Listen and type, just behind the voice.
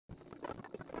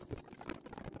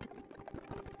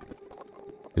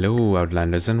Hello,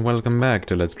 Outlanders, and welcome back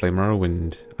to Let's Play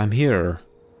Morrowind. I'm here,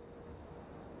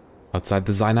 outside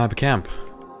the Zainab camp,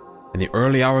 in the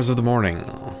early hours of the morning.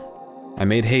 I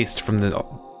made haste from the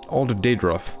Alder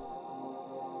Daedroth.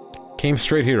 Came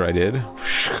straight here, I did.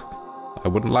 I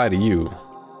wouldn't lie to you.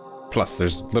 Plus,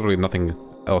 there's literally nothing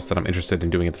else that I'm interested in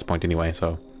doing at this point anyway,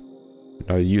 so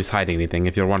no use hiding anything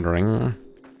if you're wondering.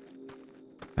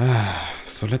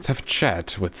 So let's have a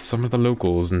chat with some of the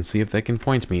locals and see if they can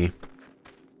point me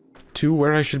to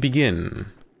where I should begin.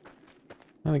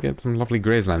 I get some lovely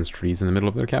grazelands trees in the middle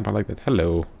of their camp. I like that.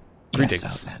 Hello. Greetings.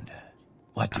 Yes, Outlander.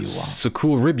 What do you want? It's a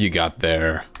cool rib you got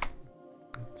there.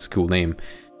 It's a cool name.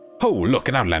 Oh, look,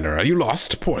 an Outlander. Are you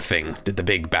lost? Poor thing. Did the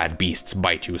big bad beasts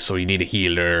bite you, so you need a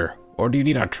healer? Or do you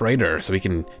need our trader so we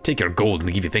can take your gold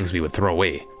and give you things we would throw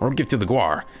away? Or give to the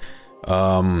Guar?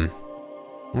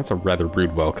 That's a rather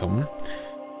rude welcome.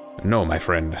 No, my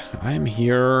friend. I'm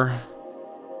here...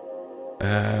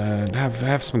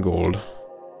 have some gold.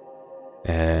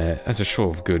 As a show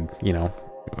of good, you know,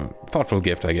 thoughtful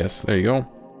gift, I guess. There you go.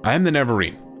 I am the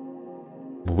Nerevarine.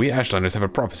 We Ashlanders have a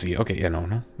prophecy. Okay, yeah, no,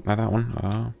 not that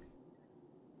one.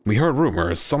 We heard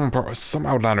rumors. Some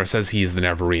Outlander says he's the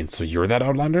Nerevarine, so you're that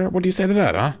Outlander? What do you say to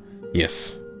that, huh?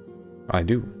 Yes, I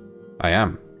do. I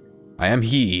am. I am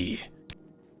he.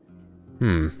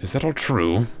 Is that all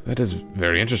true? That is a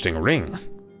very interesting ring.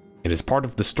 It is part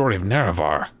of the story of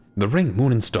Nerevar. The ring,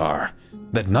 moon and star,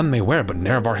 that none may wear but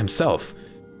Nerevar himself.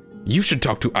 You should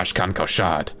talk to Ashkhan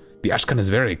Kaushad. The Ashkhan is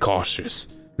very cautious.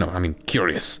 No, I mean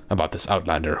curious about this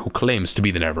Outlander who claims to be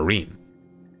the Nerevarine.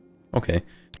 Okay,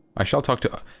 I shall talk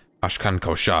to Ashkhan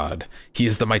Kaushad. He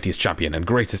is the mightiest champion and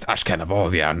greatest Ashkhan of all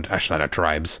the Ashlander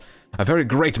tribes. A very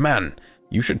great man.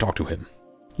 You should talk to him.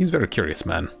 He's a very curious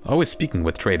man, always speaking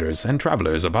with traders and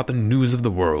travelers about the news of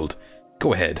the world.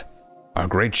 Go ahead. Our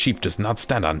great chief does not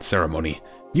stand on ceremony.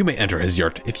 You may enter his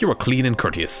yurt if you are clean and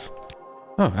courteous.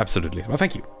 Oh, absolutely. Well,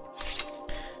 thank you.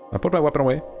 I'll put my weapon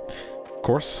away. Of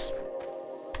course.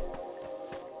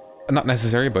 Not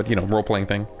necessary, but, you know, role-playing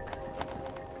thing.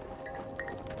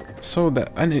 So,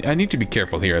 that I need to be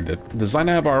careful here. That the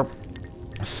Zainab are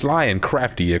sly and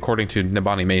crafty, according to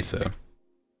Nibani Mesa.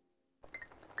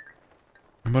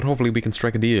 But hopefully we can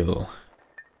strike a deal.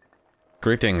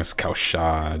 Greetings,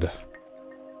 Kaushad.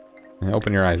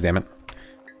 Open your eyes, damn it.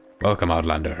 Welcome,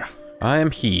 Outlander. I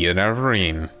am he, an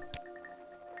Nerevarine.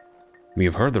 We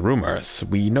have heard the rumors.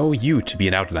 We know you to be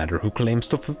an Outlander who claims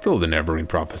to fulfill the Nerevarine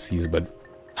prophecies, but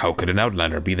how could an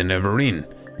Outlander be the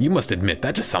Nerevarine? You must admit,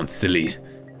 that just sounds silly.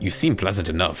 You seem pleasant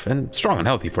enough, and strong and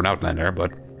healthy for an Outlander,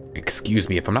 but excuse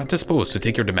me if I'm not disposed to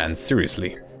take your demands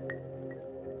seriously.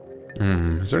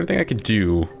 Is there anything I could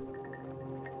do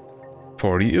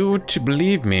for you to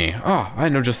believe me? Ah, I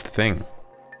know just the thing.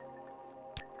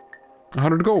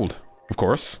 100 gold, of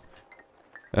course.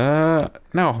 Now,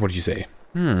 what do you say?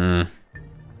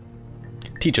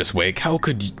 Teach us, Wake. How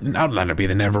could an Outlander be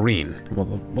the Nerevarine?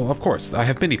 Well, of course, I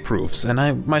have many proofs,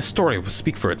 and my story will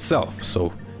speak for itself,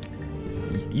 so...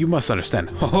 You must understand.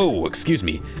 Oh, excuse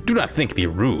me. Do not think me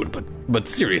rude, but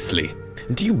seriously.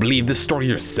 Do you believe this story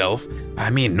yourself? I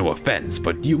mean no offense,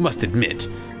 but you must admit,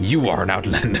 you are an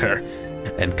Outlander,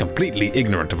 and completely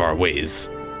ignorant of our ways.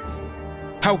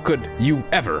 How could you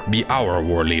ever be our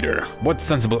war leader? What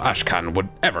sensible Ashkhan would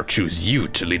ever choose you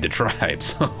to lead the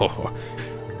tribes?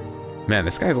 Man,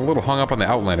 this guy's a little hung up on the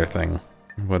Outlander thing.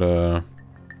 But,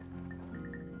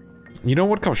 you know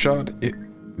what,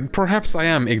 Kaushad? Perhaps I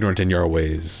am ignorant in your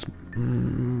ways.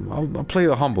 I'll play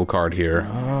the humble card here.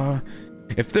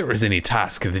 If there is any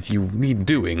task that you need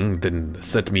doing, then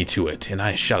set me to it, and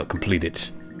I shall complete it.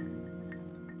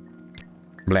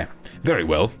 Blah. Very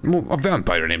well. A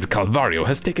vampire named Calvario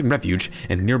has taken refuge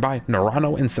in nearby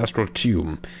Nerano Ancestral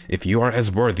Tomb. If you are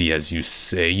as worthy as you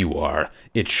say you are,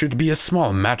 it should be a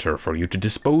small matter for you to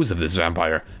dispose of this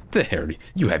vampire. There,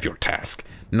 you have your task.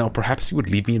 Now perhaps you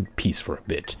would leave me in peace for a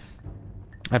bit.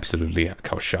 Absolutely,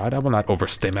 Kaushad. I will not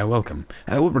overstay my welcome.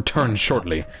 I will return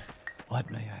shortly. What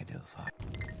may I do for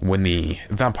you? When the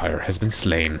vampire has been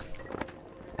slain.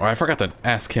 Oh, I forgot to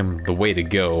ask him the way to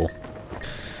go.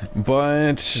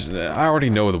 But I already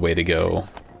know the way to go.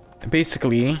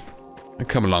 Basically,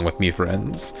 come along with me,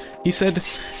 friends. He said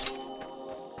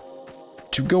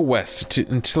to go west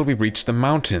until we reach the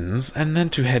mountains, and then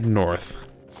to head north.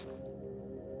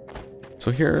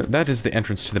 So here, that is the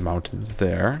entrance to the mountains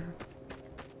there.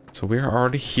 So we are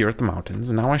already here at the mountains,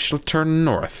 and now I shall turn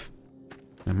north.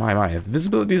 And my,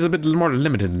 visibility is a bit more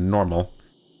limited than normal.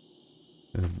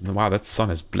 Wow, that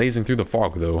sun is blazing through the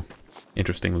fog, though,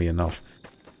 interestingly enough.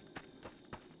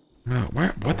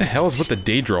 What the hell is with the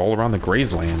Daedra all around the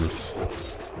grazelands?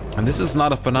 And this is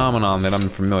not a phenomenon that I'm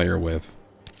familiar with.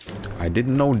 I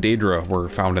didn't know Daedra were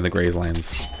found in the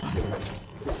Grayslands.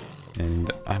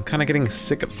 And I'm kind of getting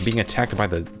sick of being attacked by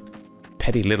the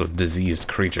petty little diseased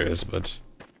creatures, but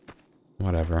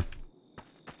whatever.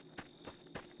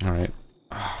 Alright.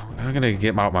 Oh, I'm gonna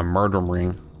get out my murder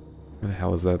ring. Where the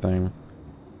hell is that thing?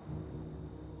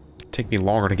 It'd take me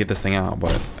longer to get this thing out,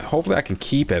 but hopefully I can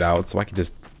keep it out so I can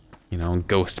just, you know,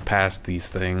 ghost past these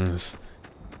things.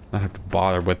 Not have to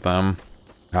bother with them.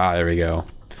 Ah, there we go.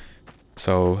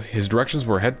 So his directions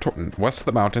were head west of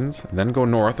the mountains, then go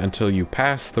north until you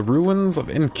pass the ruins of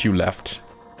Nchuleft.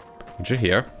 Which are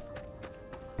here.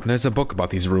 There's a book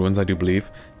about these ruins, I do believe.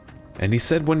 And he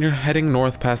said when you're heading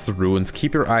north past the ruins,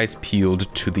 keep your eyes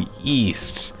peeled to the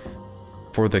east.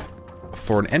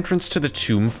 For an entrance to the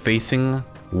tomb facing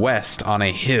west on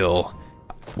a hill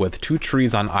with 2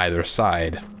 trees on either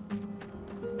side.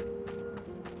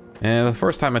 And the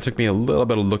first time it took me a little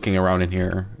bit of looking around in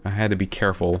here. I had to be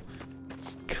careful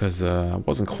because I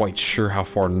wasn't quite sure how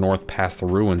far north past the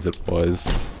ruins it was.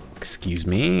 Excuse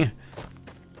me.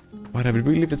 But I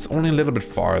believe it's only a little bit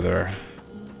farther.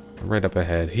 Right up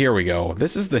ahead. Here we go.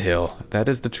 This is the hill. That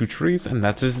is the 2 trees, and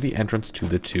that is the entrance to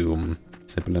the tomb.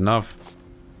 Simple enough.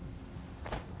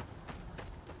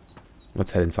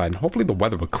 Let's head inside, and hopefully the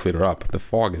weather will clear up. The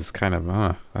fog is kind of,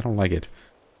 I don't like it.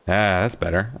 Ah, that's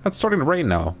better. It's starting to rain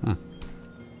now.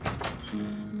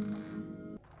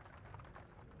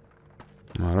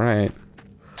 Alright.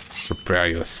 Prepare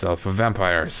yourself for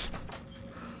vampires.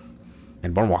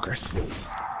 And bonewalkers.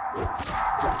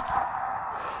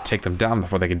 Take them down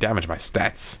before they can damage my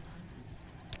stats.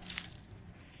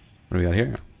 What do we got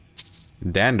here?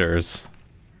 Danders.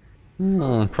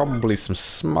 Probably some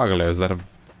smugglers that have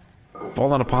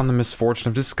fallen upon the misfortune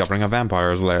of discovering a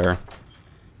vampire's lair.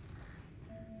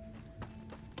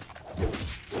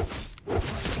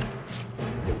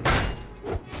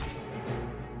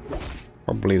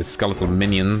 Probably the skeletal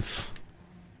minions.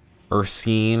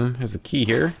 Ursine. There's a key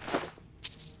here.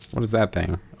 What is that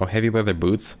thing? Oh, heavy leather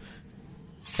boots.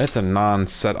 That's a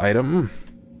non-set item.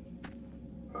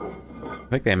 I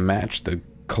think they match the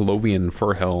Colovian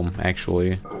fur helm,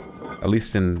 actually. At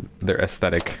least in their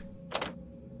aesthetic.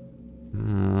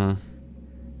 I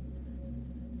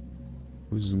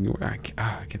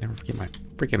can never forget my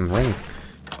freaking ring.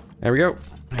 There we go.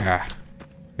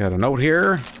 Got a note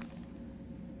here.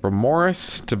 From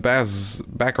Morris to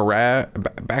Bacharach,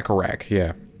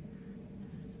 yeah.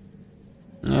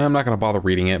 I'm not gonna bother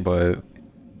reading it, but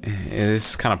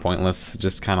it's kind of pointless.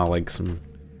 Just kind of like some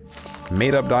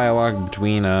made-up dialogue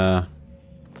between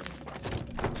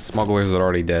smugglers that are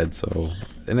already dead. So,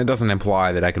 and it doesn't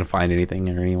imply that I can find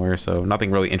anything or anywhere. So nothing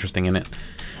really interesting in it.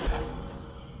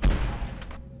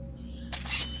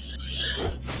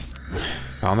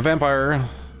 Found the vampire.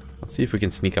 Let's see if we can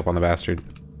sneak up on the bastard.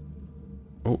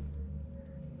 Oh.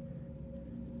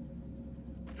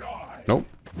 Nope.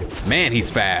 Man, he's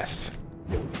fast.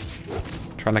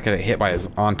 Trying not to get hit by his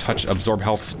on-touch absorb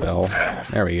health spell.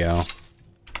 There we go.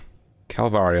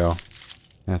 Calvario.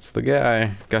 That's the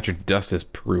guy. Got your dust as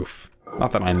proof.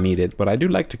 Not that I need it, but I do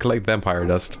like to collect vampire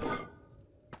dust.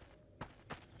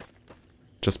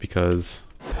 Just because.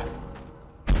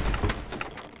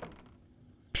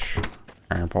 Psh,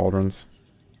 iron pauldrons.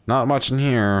 Not much in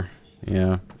here.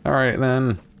 Yeah. Alright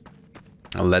then.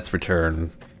 Let's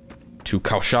return to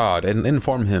Kaushad and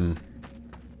inform him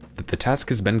that the task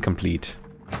has been complete.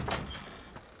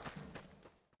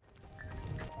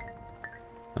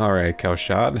 Alright,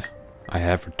 Kaushad. I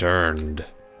have returned.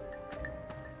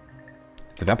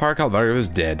 The vampire Calvario is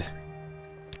dead.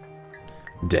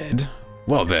 Dead?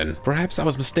 Well then, perhaps I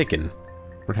was mistaken.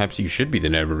 Perhaps you should be the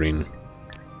Nerevarine.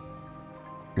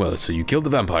 Well, so you killed the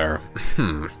vampire.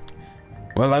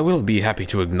 Well, I will be happy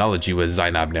to acknowledge you as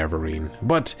Zainab Nerevarine,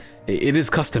 but it is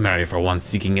customary for one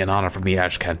seeking an honor from the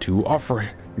Ashkhan to offer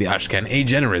the Ashkhan a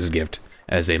generous gift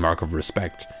as a mark of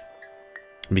respect.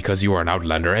 Because you are an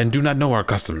outlander and do not know our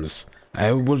customs,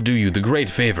 I will do you the great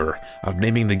favor of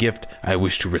naming the gift I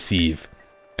wish to receive.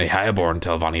 A highborn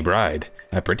Telvanni bride,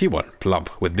 a pretty one, plump,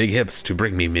 with big hips to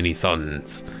bring me many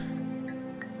sons.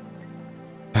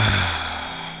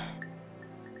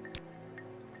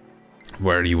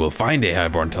 Where you will find a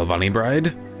highborn Telvanni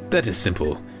bride? That is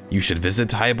simple. You should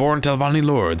visit highborn Telvanni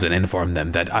lords and inform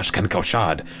them that Ashkhan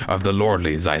Kaushad of the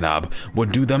lordly Zainab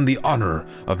would do them the honor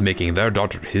of making their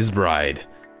daughter his bride.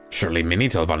 Surely many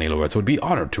Telvanni lords would be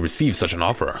honored to receive such an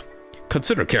offer.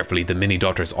 Consider carefully the many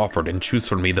daughters offered and choose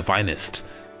for me the finest.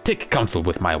 Take counsel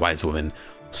with my wise woman,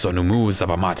 Sonummu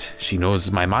Zabamat. She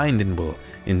knows my mind and will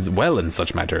well in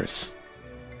such matters.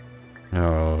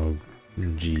 Oh,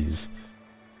 jeez.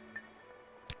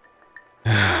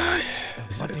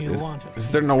 What do you want? Is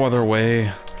there no other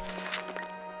way?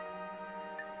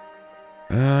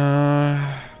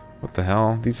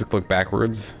 these look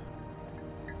backwards.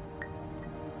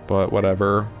 But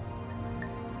whatever.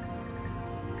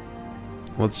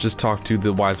 Let's just talk to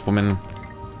the wise woman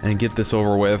and get this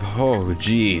over with. Oh,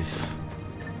 jeez.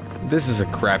 This is a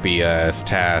crappy ass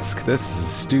task. This is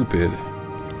stupid.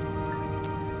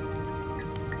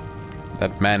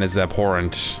 That man is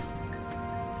abhorrent.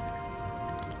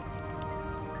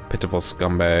 Pitiful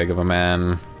scumbag of a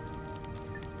man.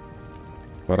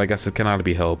 But I guess it cannot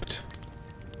be helped.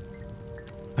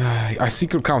 I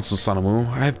seek your counsel, Sonummu.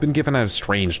 I have been given a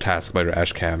strange task by your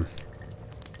Ashkhan.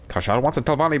 Kaushad wants a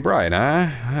Telvanni bride,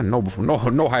 huh?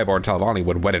 No highborn Telvanni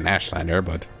would wed an Ashlander,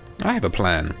 but I have a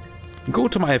plan. Go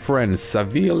to my friend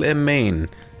Savile Imayn,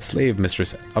 slave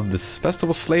mistress of this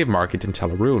festival slave market in Tel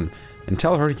Aruhn, and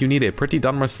tell her you need a pretty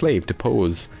dwemer slave to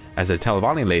pose as a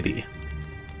Telvanni lady.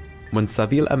 When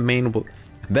Savile Imayn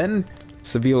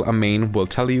will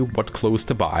tell you what clothes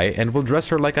to buy and will dress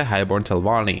her like a highborn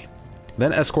Telvanni.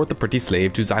 Then escort the pretty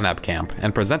slave to Zainab camp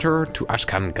and present her to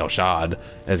Ashkhan Kaushad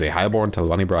as a highborn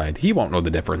Telvanni bride. He won't know the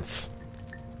difference.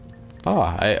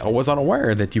 Ah, I was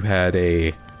unaware that you had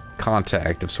a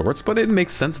contact of sorts, but it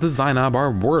makes sense the Zainab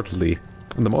are worldly.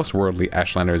 The most worldly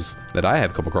Ashlanders that I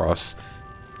have come across.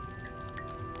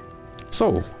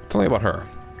 So, tell me about her.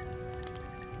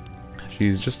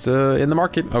 She's just in the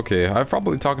market. Okay, I've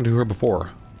probably talked to her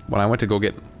before when I went to go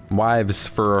get wives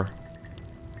for,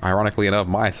 ironically enough,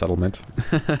 my settlement.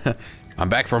 I'm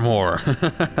back for more.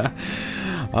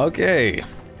 Okay,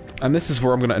 and this is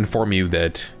where I'm going to inform you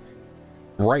that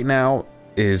right now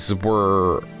is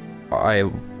where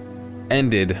I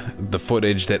ended the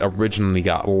footage that originally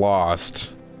got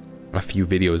lost a few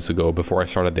videos ago before I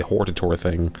started the Hortator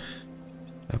thing.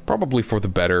 Probably for the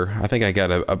better. I think I got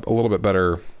a little bit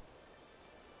better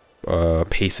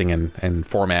pacing and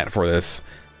format for this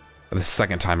the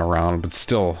second time around, but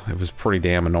still, it was pretty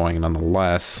damn annoying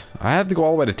nonetheless. I have to go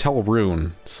all the way to Tel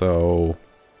Aruhn, so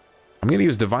I'm going to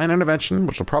use Divine Intervention,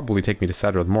 which will probably take me to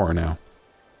Sadr Mora now.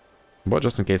 But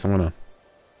just in case, I'm going to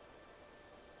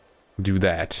do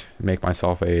that. Make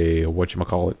myself a,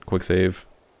 whatchamacallit, quick save.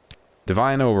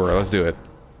 Divine over, let's do it.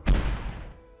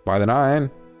 By the 9.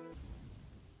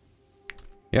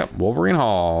 Yep, Wolverine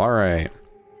Hall, alright.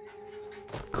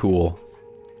 Cool.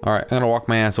 Alright, I'm gonna walk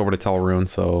my ass over to Tel Aruhn,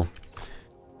 so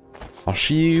I'll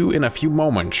see you in a few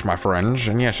moments, my friends.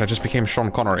 And yes, I just became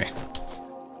Sean Connery.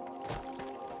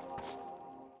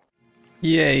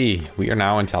 Yay! We are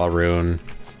now in Tel Aruhn.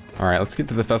 Alright, let's get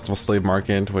to the Festival Slave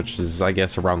Market, which is, I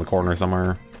guess, around the corner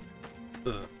somewhere.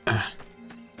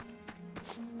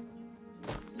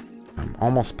 I'm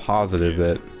almost positive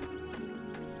that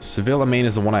Savile Imayn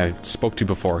is the one I spoke to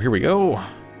before. Here we go!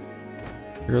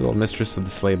 You're the mistress of the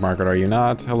slave market, are you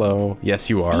not? Hello. Yes,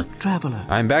 you are. Traveler.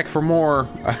 I'm back for more.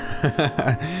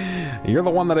 You're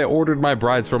the one that I ordered my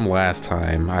brides from last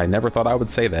time. I never thought I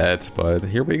would say that, but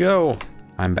here we go.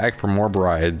 I'm back for more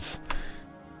brides.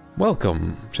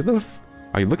 Welcome to the...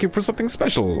 Are you looking for something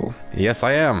special? Yes,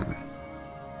 I am.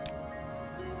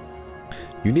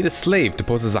 You need a slave to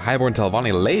pose as a highborn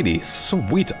Telvanni lady.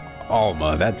 Sweet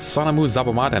Alma, that's Sonummu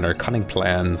Zabamat and her cunning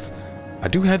plans. I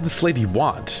do have the slave you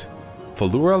want.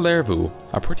 Falura Lervu,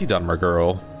 a pretty dwemer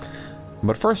girl.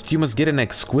 But first, you must get an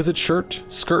exquisite shirt,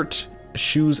 skirt,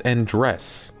 shoes, and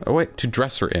dress. Oh wait, to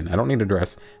dress her in. I don't need a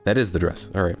dress. That is the dress.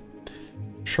 Alright.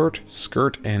 Shirt,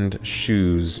 skirt, and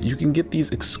shoes. You can get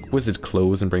these exquisite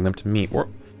clothes and bring them to me. Or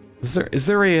is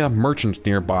there a merchant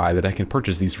nearby that I can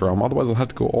purchase these from? Otherwise, I'll have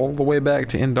to go all the way back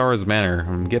to Indar's Manor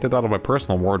and get it out of my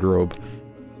personal wardrobe.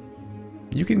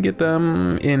 You can get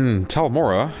them in Tel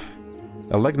Mora.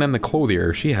 Elegnan the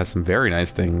Clothier, she has some very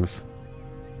nice things.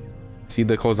 See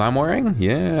the clothes I'm wearing?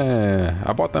 Yeah,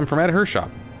 I bought them from at her shop.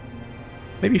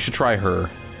 Maybe you should try her.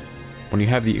 When you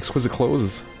have the exquisite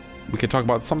clothes, we could talk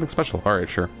about something special. Alright,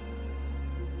 sure.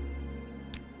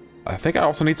 I think I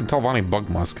also need some Telvanni bug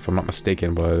musk, if I'm not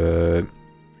mistaken, but I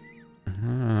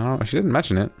don't know, she didn't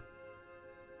mention it.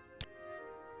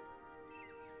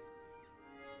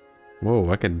 Whoa,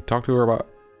 I could talk to her about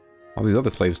all these other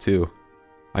slaves too.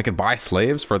 I could buy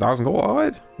slaves for 1,000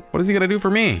 gold. What is he gonna do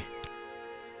for me?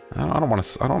 I don't want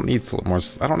to. I don't need more.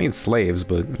 I don't need slaves,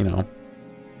 but you know.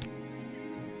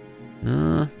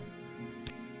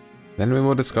 Then we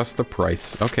will discuss the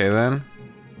price. Okay, then.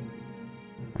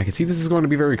 I can see this is going to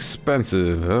be very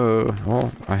expensive.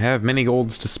 Well, I have many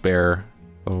golds to spare,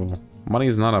 so money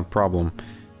is not a problem.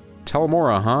 Tel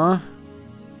Mora, huh?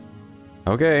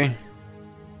 Okay.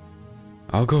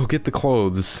 I'll go get the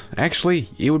clothes. Actually,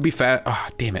 it would be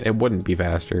damn it, it wouldn't be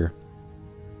faster.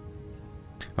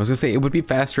 I was gonna say, it would be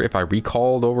faster if I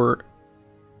recalled over...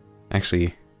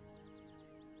 Actually...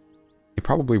 It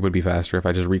probably would be faster if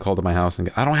I just recalled to my house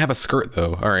and I don't have a skirt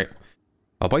though. Alright.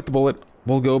 I'll bite the bullet.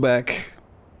 We'll go back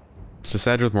to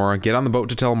Sadr with Mora, get on the boat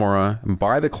to Tel Mora,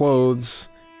 buy the clothes,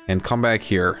 and come back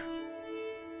here.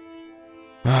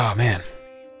 Oh man.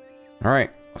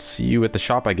 Alright. I'll see you at the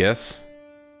shop, I guess.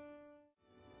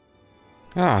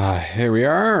 Ah, here we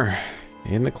are.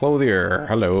 In the clothier.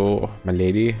 Hello, my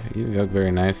lady. You look very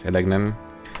nice, elegant. You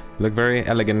look very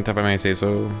elegant, if I may say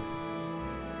so.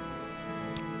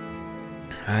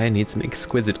 I need some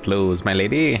exquisite clothes, my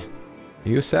lady.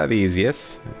 You sell these,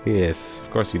 yes? Yes,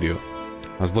 of course you do.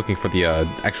 I was looking for the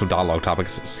actual dialogue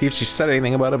topics, see if she said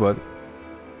anything about it, but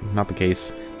not the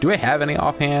case. Do I have any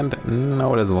offhand?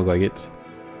 No, it doesn't look like it.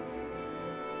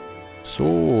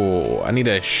 So, I need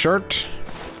a shirt.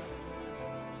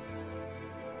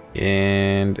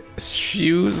 And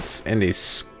shoes and a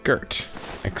skirt.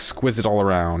 Exquisite all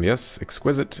around, yes?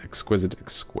 Exquisite, exquisite,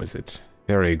 exquisite.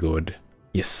 Very good.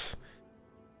 Yes.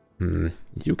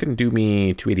 You can do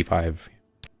me 285.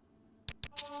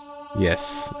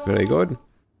 Yes, very good.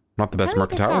 Not the best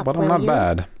mercantile, but I'm not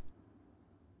bad.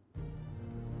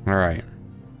 Alright.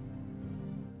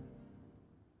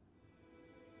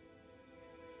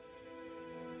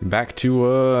 Back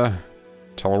to,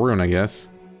 Tel Aruhn, I guess.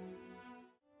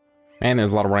 Man,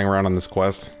 there's a lot of running around on this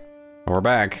quest. Oh, we're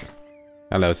back.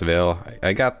 Hello, Savile.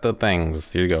 I got the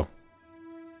things. Here you go.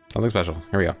 Something special.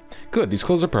 Here we go. Good, these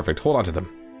clothes are perfect. Hold on to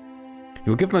them.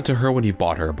 You'll give them to her when you've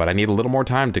bought her, but I need a little more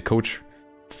time to coach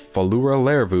Falura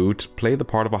Lervu to play the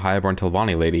part of a highborn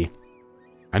Telvanni lady.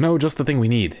 I know just the thing we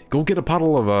need. Go get a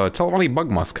bottle of Telvanni bug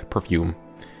musk perfume.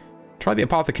 Try the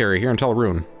apothecary here in Tel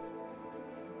Aruhn.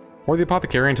 Or the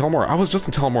apothecary in Tel Mora. I was just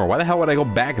in Tel Mora. Why the hell would I go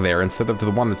back there instead of to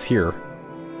the one that's here?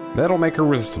 That'll make her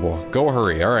resistible. Go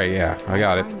hurry. Alright, yeah, I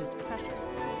got it.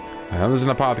 There's an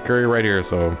apothecary right here,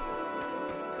 so...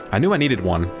 I knew I needed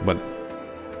one, but...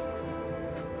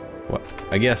 What?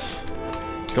 I guess.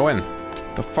 Go in.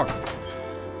 The fuck?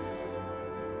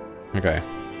 Okay.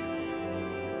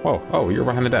 Whoa. Oh, you're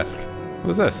behind the desk. What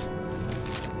is this?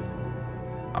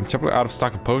 I'm temporarily out of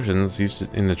stock of potions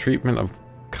used in the treatment of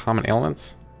common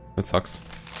ailments. That sucks.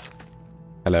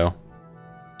 Hello.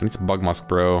 I need some bug musk,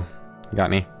 bro. You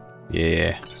got any?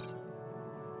 Yeah.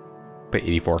 Pay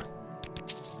 84.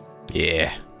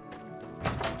 Yeah.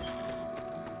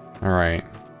 Alright.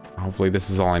 Hopefully this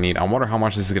is all I need. I wonder how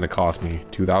much this is going to cost me.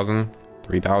 2,000?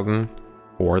 3,000?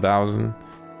 4,000?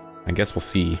 I guess we'll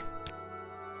see.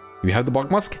 You have the bug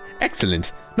musk?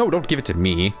 Excellent! No, don't give it to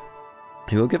me.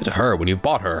 You'll give it to her when you've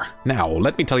bought her. Now,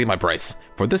 let me tell you my price.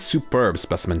 For this superb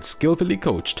specimen, skillfully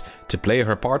coached to play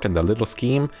her part in the little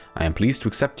scheme, I am pleased to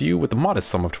accept you with a modest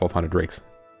sum of 1,200 rakes.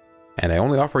 And I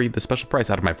only offer you the special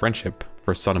price out of my friendship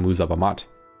for Sonummu Zabamat.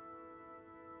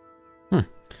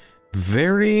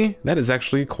 That is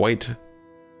actually quite,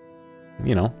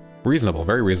 you know, reasonable.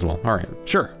 Very reasonable. Alright,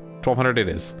 sure. 1,200 it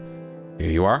is. Here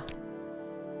you are.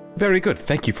 Very good.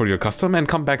 Thank you for your custom and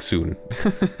come back soon.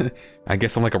 I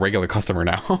guess I'm like a regular customer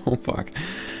now. Oh, fuck.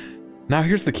 Now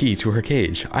here's the key to her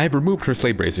cage. I have removed her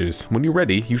slave bracers. When you're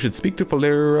ready, you should speak to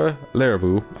Falura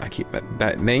Lervu.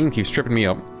 That name keeps tripping me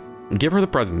up. Give her the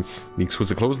presents, the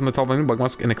exquisite clothes and the Telvanni bug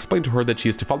musk, and explain to her that she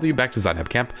is to follow you back to Zainab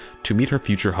camp to meet her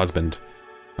future husband.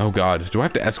 Oh god, do I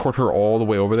have to escort her all the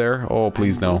way over there? Oh,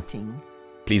 please no.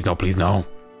 Please no, please no.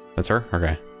 That's her?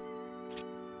 Okay.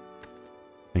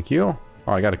 Thank you.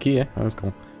 Oh, I got a key. That was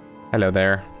cool. Hello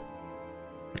there.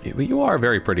 You are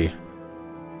very pretty.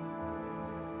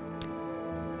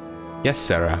 Yes,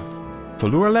 Sarah.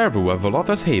 Falura Lervu of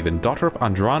Volotha's Haven, daughter of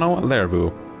Nerano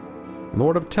Lervu,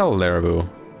 Lord of Tel Aruhn.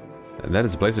 That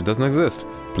is a place that doesn't exist.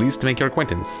 Pleased to make your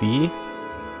acquaintance. See?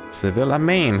 Savile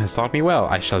Imayn has taught me well.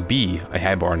 I shall be a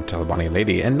highborn Telvanni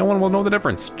lady, and no one will know the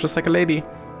difference, just like a lady.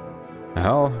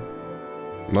 Well,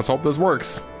 let's hope this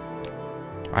works.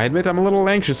 I admit I'm a little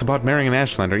anxious about marrying an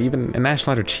Ashlander, even an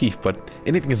Ashlander chief, but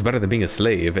anything is better than being a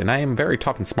slave, and I am very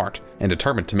tough and smart, and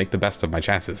determined to make the best of my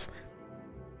chances.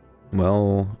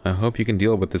 Well, I hope you can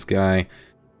deal with this guy.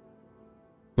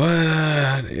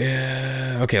 But,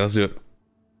 yeah... Okay, let's do it.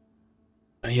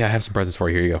 Yeah, I have some presents for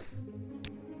you. Here you go.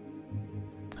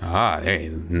 Ah, there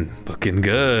you go. Looking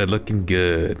good, looking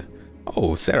good.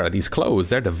 Oh, Sarah, these clothes,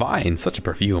 they're divine. Such a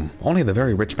perfume. Only the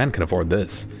very rich men can afford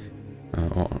this.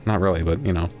 Well, not really, but,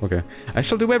 you know, okay. I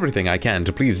shall do everything I can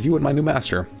to please you and my new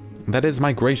master. That is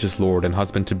my gracious lord and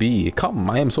husband-to-be. Come,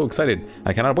 I am so excited.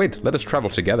 I cannot wait. Let us travel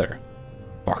together.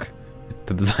 Fuck.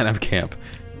 To the Zainab camp.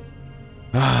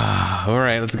 Ah,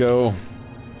 alright, let's go.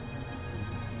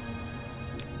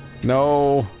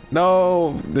 No,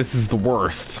 no, this is the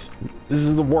worst. This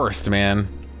is the worst, man.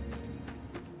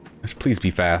 Please be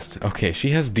fast. Okay, she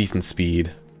has decent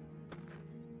speed.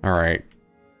 Alright.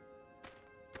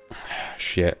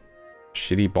 shit.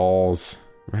 Shitty balls.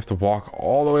 I have to walk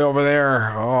all the way over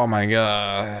there. Oh my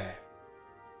god.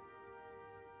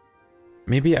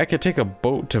 Maybe I could take a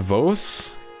boat to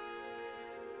Vos?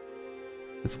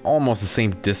 It's almost the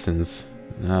same distance.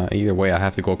 Either way, I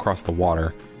have to go across the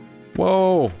water.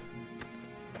 Whoa!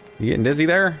 You getting dizzy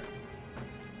there?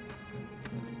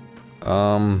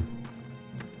 Come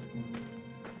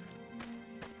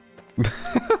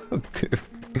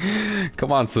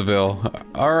on, Savile.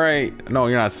 Alright. No,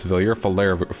 you're not Savile. You're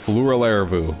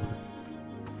Fluraleravu.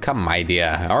 Come, my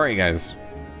dear. Alright, guys.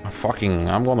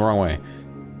 I'm going the wrong way.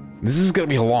 This is gonna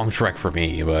be a long trek for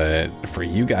me, but for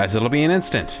you guys, it'll be an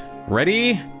instant.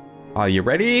 Ready? Are you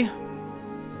ready?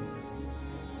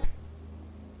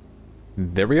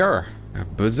 There we are.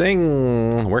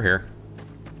 Bazing! We're here.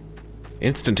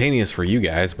 Instantaneous for you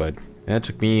guys, but it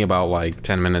took me about like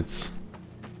 10 minutes.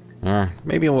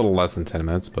 Maybe a little less than 10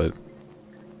 minutes, but...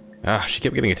 she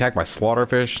kept getting attacked by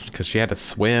slaughterfish because she had to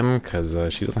swim because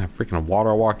she doesn't have freaking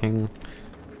water walking.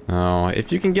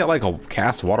 If you can get like a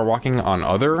cast water walking on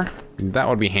other, that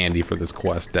would be handy for this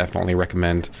quest. Definitely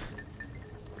recommend.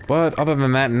 But other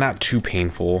than that, not too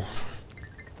painful.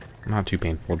 Not too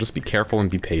painful. Just be careful and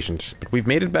be patient. But we've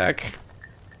made it back.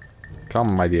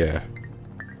 Come, my dear.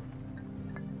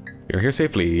 You're here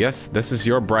safely. Yes, this is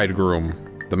your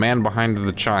bridegroom. The man behind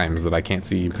the chimes that I can't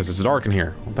see because it's dark in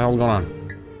here. What the hell's going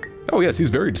on? Oh yes, he's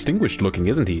very distinguished looking,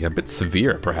 isn't he? A bit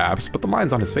severe, perhaps, but the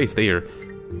lines on his face, they are...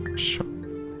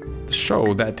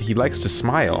 show that he likes to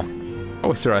smile.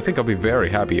 Oh, sir, I think I'll be very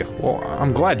happy. Well,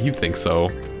 I'm glad you think so.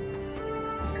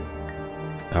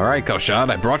 Alright, Kaushad,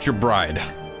 I brought your bride.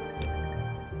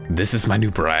 This is my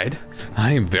new bride.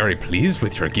 I am very pleased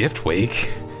with your gift,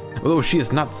 Wake. Although she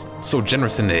is not so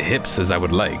generous in the hips as I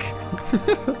would like.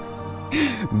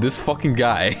 This fucking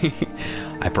guy.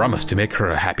 I promise to make her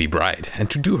a happy bride, and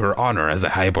to do her honor as a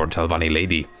highborn Telvanni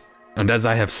lady. And as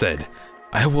I have said,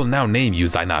 I will now name you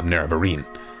Zainab Nerevarine,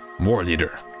 war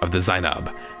leader of the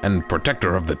Zainab, and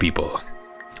protector of the people.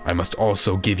 I must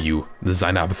also give you the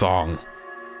Zainab thong,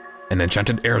 an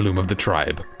enchanted heirloom of the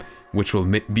tribe, which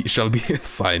shall be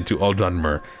assigned to all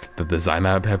dwemer that the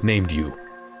Zainab have named you,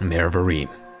 Nerevarine.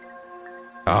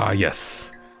 Ah,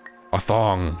 yes. A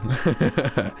thong.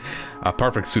 A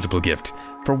perfect suitable gift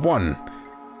for one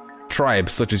tribe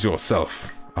such as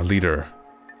yourself, a leader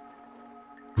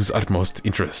whose utmost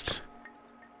interest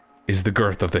is the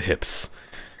girth of the hips.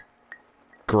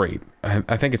 Great.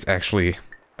 I think it's actually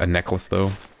a necklace,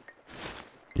 though.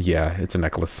 Yeah, it's a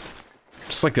necklace.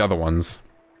 Just like the other ones.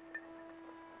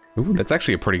 Ooh, that's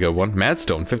actually a pretty good one.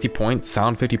 Madstone, 50 points.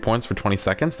 Sound, 50 points for 20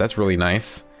 seconds. That's really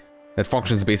nice. That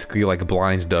functions basically like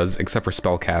Blind does, except for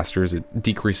spellcasters. It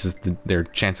decreases their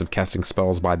chance of casting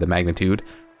spells by the magnitude.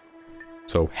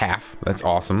 So, half. That's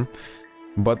awesome.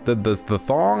 But the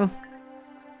thong?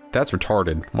 That's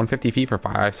retarded. 150 feet for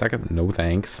 5 seconds? No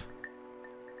thanks.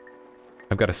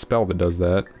 I've got a spell that does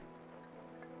that.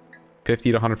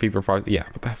 50 to 100 feet for 5... Yeah,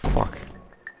 what the fuck?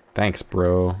 Thanks,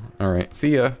 bro. Alright,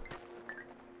 see ya.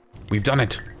 We've done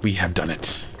it. We have done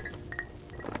it.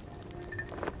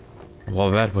 Well,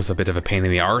 that was a bit of a pain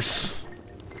in the arse.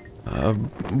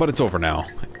 But it's over now.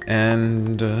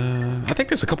 And, I think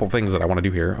there's a couple things that I want to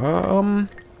do here.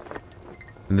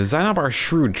 The Zainab are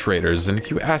shrewd traders, and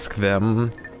if you ask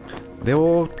them, they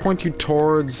will point you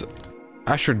towards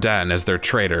Ashkhan as their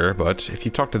trader, but if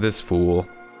you talk to this fool,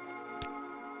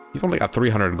 he's only got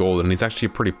 300 gold, and he's actually a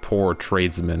pretty poor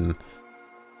tradesman.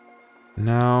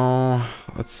 Now,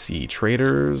 let's see,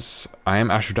 traders. I am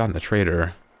Ashkhan, the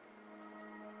trader.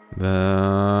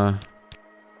 I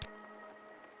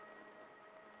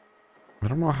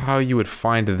don't know how you would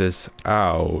find this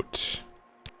out,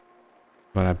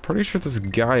 but I'm pretty sure this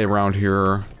guy around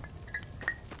here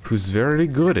who's very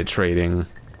good at trading.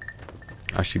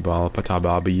 Ashibal,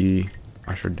 Patababi,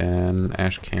 Ashkhan,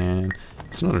 Ashkhan.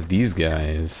 It's none of these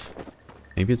guys.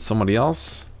 Maybe it's somebody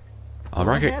else?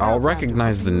 I'll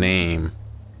recognize the name.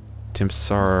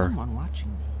 Timsar.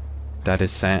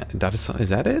 Is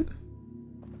that it?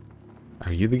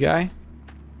 Are you the guy?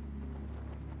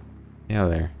 Yeah,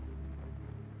 there.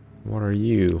 What are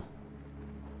you?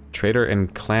 Trader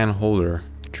and clan holder.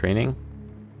 Training?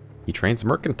 He trains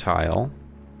mercantile.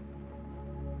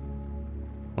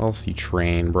 What else you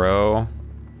train, bro?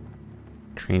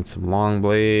 Train some long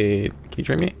blade. Can you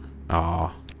train me?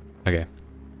 Oh, okay.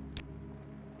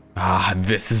 Ah,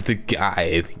 this is the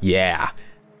guy. Yeah.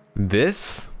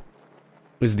 This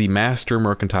is the master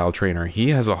mercantile trainer. He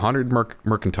has 100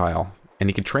 mercantile, and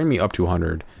he can train me up to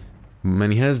 100.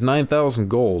 And he has 9,000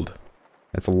 gold.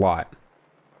 That's a lot.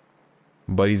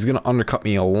 But he's gonna undercut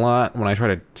me a lot when I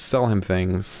try to sell him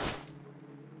things.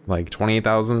 Like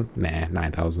 28,000? Nah,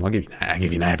 9,000. I'll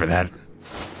give you 9 for that.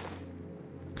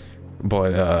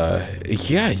 But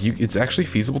yeah, it's actually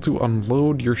feasible to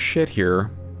unload your shit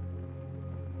here.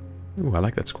 Ooh, I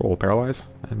like that scroll. Paralyze?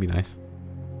 That'd be nice.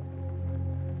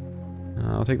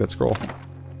 I'll take that scroll.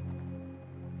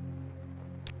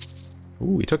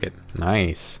 Ooh, he took it.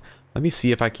 Nice. Let me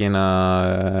see if I can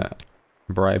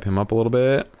bribe him up a little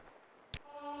bit.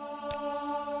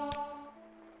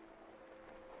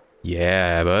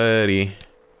 Yeah, buddy.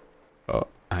 Oh,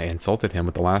 I insulted him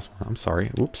with the last one. I'm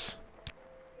sorry. Oops.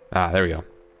 Ah, there we go.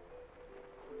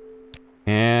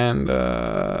 And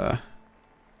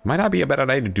might not be a bad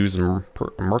idea to do some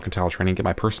mercantile training, get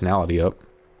my personality up.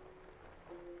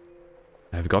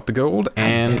 I've got the gold,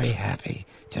 and I'm very happy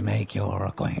to make your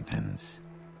acquaintance.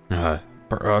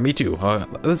 Me too.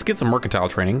 Let's get some mercantile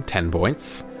training. 10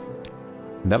 points.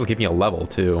 That'll give me a level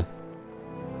too.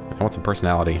 I want some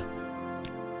personality.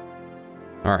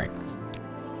 All right.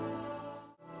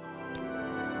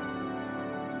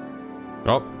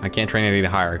 Oh, I can't train any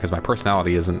higher because my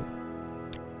personality isn't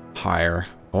higher.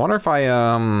 I wonder if I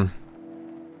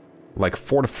like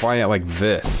fortify it like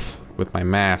this with my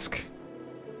mask.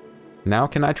 Now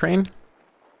can I train?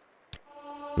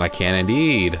 I can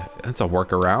indeed. That's a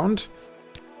workaround.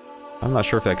 I'm not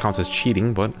sure if that counts as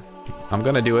cheating, but I'm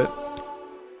gonna do it.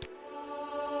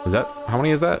 Is that, how many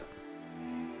is that?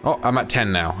 Oh, I'm at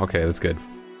 10 now. Okay, that's good.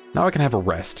 Now I can have a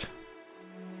rest.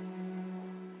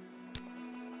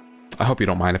 I hope you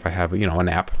don't mind if I have, you know, a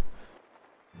nap.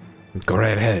 Go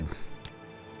right ahead.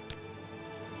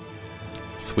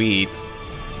 Sweet.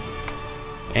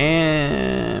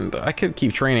 And I could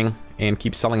keep training and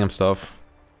keep selling him stuff.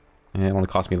 And it only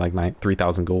cost me like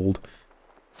 3,000 gold.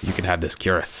 You can have this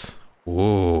cuirass.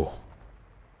 Whoa.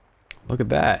 Look at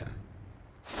that.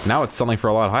 Now it's selling for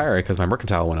a lot higher because my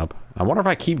mercantile went up. I wonder if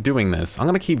I keep doing this. I'm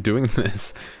gonna keep doing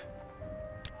this.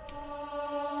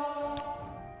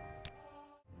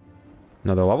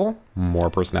 Another level?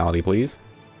 More personality, please.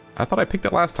 I thought I picked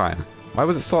it last time. Why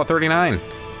was it still at 39?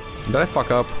 Did I fuck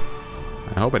up?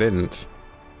 I hope I didn't.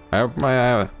 It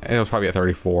was probably at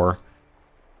 34.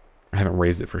 I haven't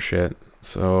raised it for shit.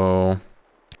 So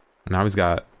now he's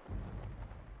got...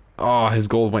 Oh, his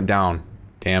gold went down.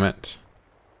 Damn it.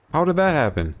 How did that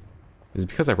happen? Is it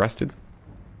because I rested?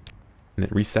 And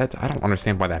it reset? I don't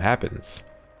understand why that happens.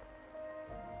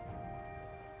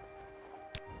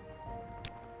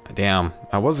 Damn.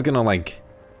 I was gonna like...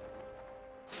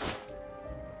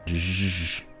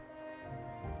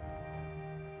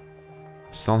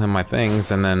 sell him my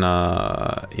things and then,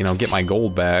 you know, get my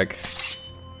gold back.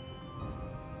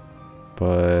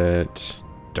 But...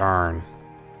 darn.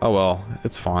 Oh well,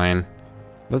 it's fine.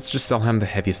 Let's just sell him the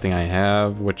heaviest thing I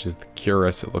have, which is the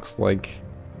cuirass, it looks like.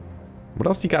 What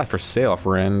else do you got for sale,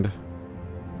 friend?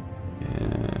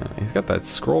 Yeah, he's got that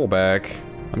scroll back.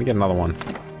 Let me get another one.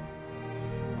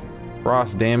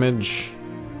 Frost damage.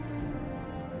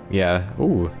 Yeah,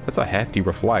 ooh, that's a hefty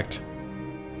reflect.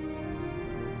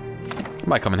 It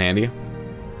might come in handy.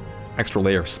 Extra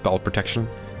layer of spell protection.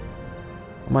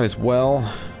 Might as well.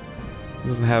 It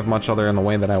doesn't have much other in the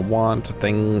way that I want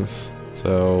things,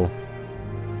 so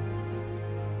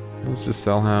let's just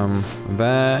sell him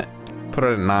that. Put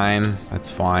it at 9.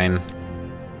 That's fine.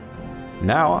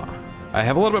 Now I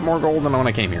have a little bit more gold than when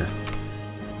I came here.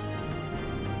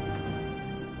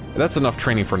 That's enough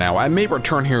training for now. I may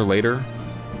return here later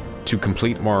to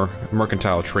complete more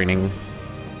mercantile training,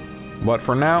 but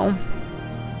for now,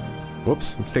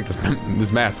 whoops, let's take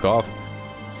this mask off.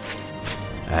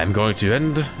 I'm going to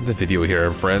end the video here,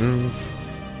 friends.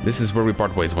 This is where we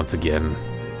part ways once again.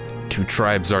 2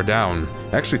 tribes are down.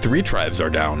 Actually, 3 tribes are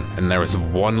down, and there is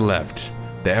 1 left.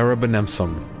 The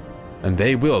Arabanemsum. And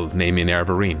they will name me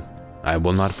Nerevarine. I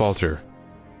will not falter.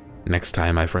 Next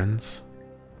time, my friends.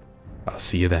 I'll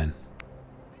see you then.